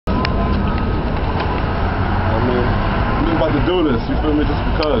do this, you feel me? Just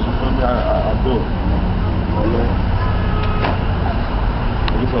because, you feel me? I do it. You know what I mean?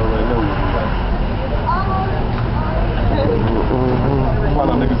 Niggas already know what we like. Why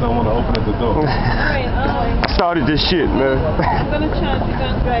the niggas don't want to open up the door? Started this shit, man. I'm gonna charge you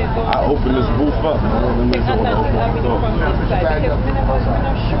guys drive. I open this booth up. The niggas don't want to open up the door. Because we're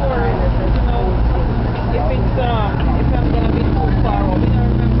not sure, you know, if I'm gonna be too far or we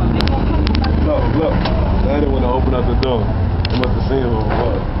don't remember. Look. They didn't want to open up the door. They must have seen who it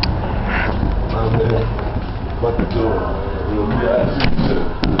was. I'm there. About to do it. You know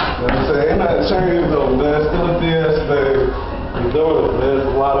what I'm saying? Ain't nothing changed though, man. Still a DS thing. You doing it, man. It's a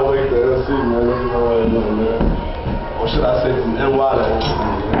lot of weight to NC, man. Niggas know what I'm doing, man. Or should I say from NY to NC,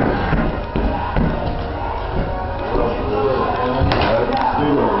 man.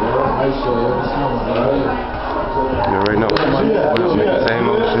 You already know. Same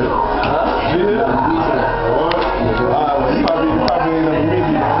old shit. You probably ain't never meet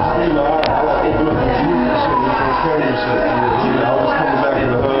me. I like open up the booth and shit, and camera and shit. I was coming back in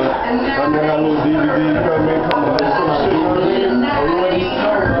the hood. I mean, I got a little DVD, you know what I mean? Coming up some shit, you know what I mean?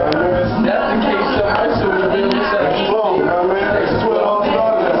 That's the case, so I should have been Slow, you know what I mean? They just went all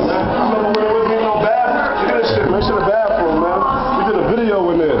started that, man. I remember when there wasn't even no bathroom. Look at this shit, man. This shit a bathroom, man. We did a video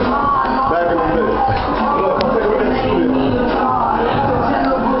in there. Back in the day. Look, I'm taking this shit.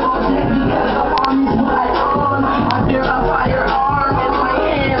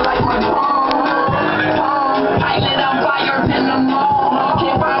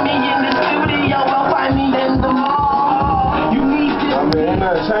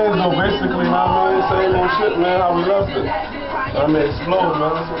 Change though, basically, you know what I mean? Same old shit, man, how we left it. I mean, explode,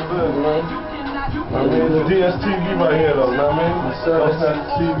 man, that's what it is, man. I mean, it's DSTV right here, though, you know what I mean? That's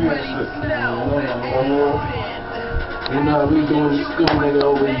TV and shit. You know, we doing school, nigga,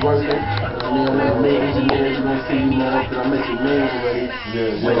 always working. I mean, I'm main engineers, you gonna see me now, because I met your man already.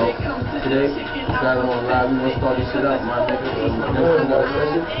 Yeah. Today, got it on live, we gonna start this shit up, my nigga. You got a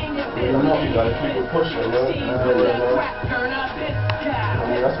session? You know, You gotta keep it pushing, man. I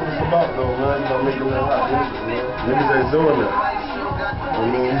mean, that's what it's about, though, man. You know, making that hot music, man. Niggas ain't doing that.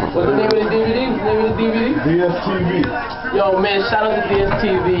 What's the name of the DVD? DSTV. Yo, man, shout out to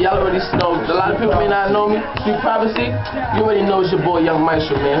DSTV. Y'all already know. A lot of people may not know me. Street Privacy, you already know it's your boy, Young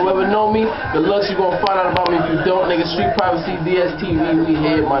Maestro, man. Whoever know me, good luck, you gonna find out about me. If you don't, nigga, Street Privacy, DSTV, we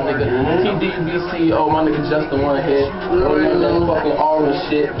here, my nigga. TDBC, oh, my nigga, just the one here. That fucking orange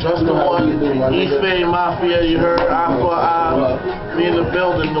shit. Just the one. East Bay Mafia, you heard? Eye for eye. Me in the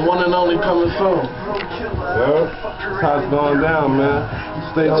building, the one and only coming soon. Yeah, that's how it's going down, man.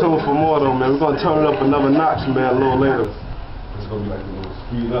 Stay tuned for more, though, man. We're gonna turn it up another notch, man, a little later. It's gonna be like a little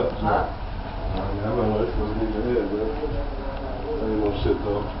speed up, you know. I don't know if it's even here, man. That ain't no shit,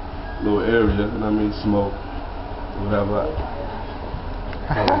 though. Little area, you know what I mean? Smoke, whatever.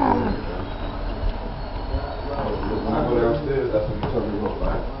 When I go downstairs, that's when you turn me up,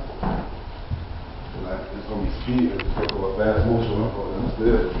 right? Like, it's gonna be speed and it's gonna go a fast motion when I go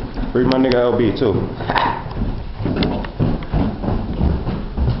downstairs. Bring my nigga LB too.